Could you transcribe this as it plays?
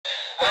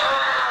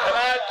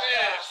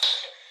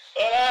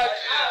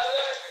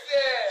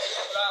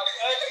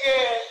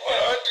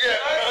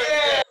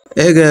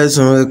Hey guys,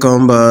 and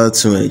welcome back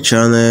to my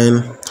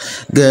channel.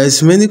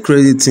 Guys, many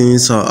crazy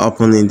things are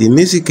happening in the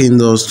music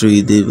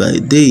industry day by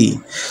day.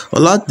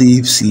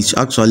 Oladips is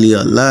actually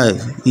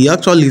alive. He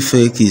actually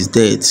faked his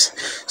death.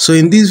 So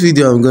in this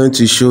video, I'm going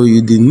to show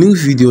you the new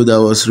video that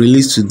was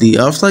released today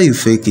after he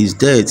faked his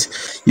death.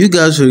 You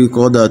guys will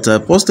recall that I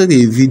posted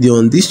a video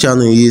on this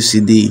channel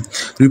yesterday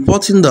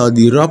reporting that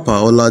the rapper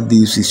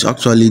Oladips is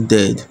actually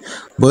dead.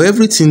 But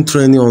everything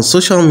trending on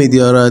social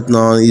media right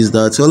now is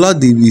that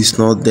Oladips is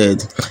not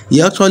dead.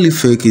 He actually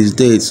faked his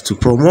death to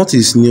promote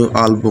his new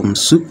album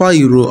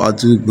Superhero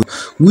Adugbo,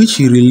 which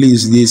he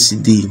released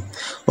yesterday.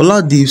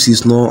 Oladips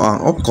is now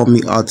an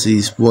upcoming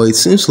artist, but it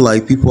seems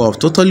like people have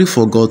totally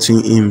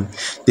forgotten him.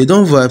 They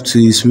don't vibe to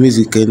his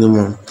music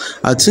anymore.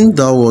 I think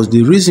that was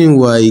the reason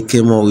why he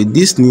came up with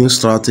this new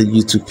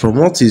strategy to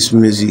promote his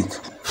music.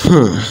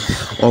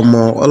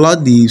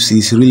 Oladips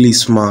is really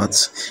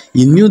smart.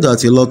 He knew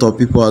that a lot of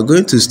people are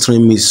going to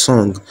stream his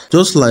song,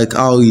 just like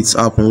how it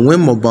happened when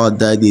Mohbad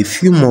died a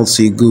few months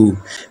ago.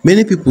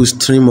 Many people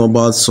stream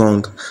Mohbad's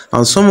song,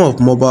 and some of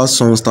Mohbad's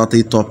songs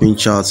started topping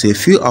charts a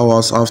few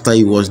hours after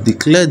he was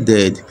declared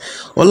dead.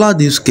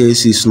 Oladips'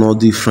 case is not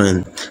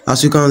different.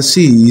 As you can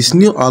see, his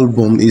new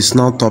album is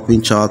now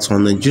topping charts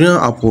on Nigerian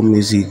Apple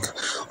Music.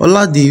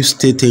 Oladips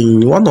stated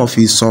in one of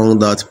his songs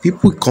that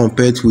people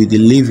compete with the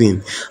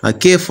living and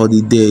care for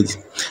the dead.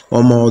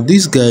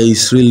 This guy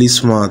is really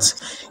smart.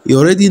 He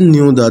already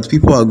knew that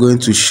people are going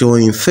to show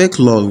him fake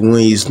love when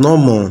he's no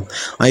more,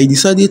 and he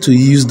decided to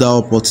use that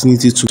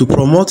opportunity to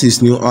promote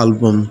his new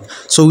album.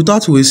 So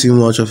without wasting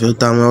much of your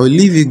time, I will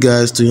leave you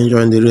guys to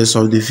enjoy the rest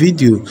of the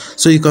video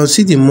so you can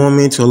see the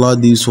moment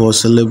Oladips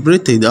was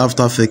celebrated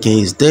after faking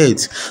his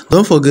death.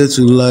 Don't forget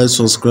to like,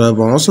 subscribe,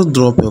 and also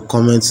drop your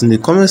comments in the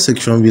comment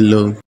section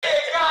below.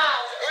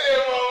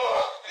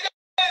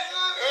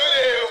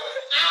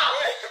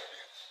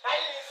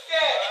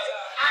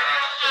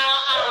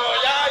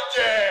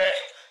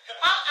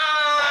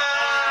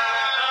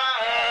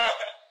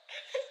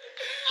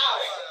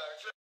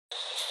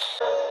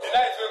 The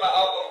night when my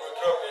album will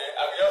drop,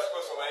 I will just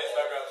post on my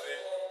Instagram say,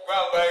 go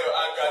and buy your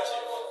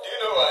handkerchief. Do you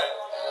know why?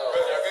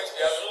 Because you're going to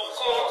be able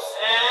to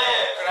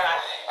cry.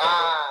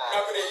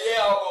 Now, with a year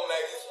album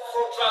like this,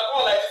 full track,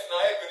 all like this.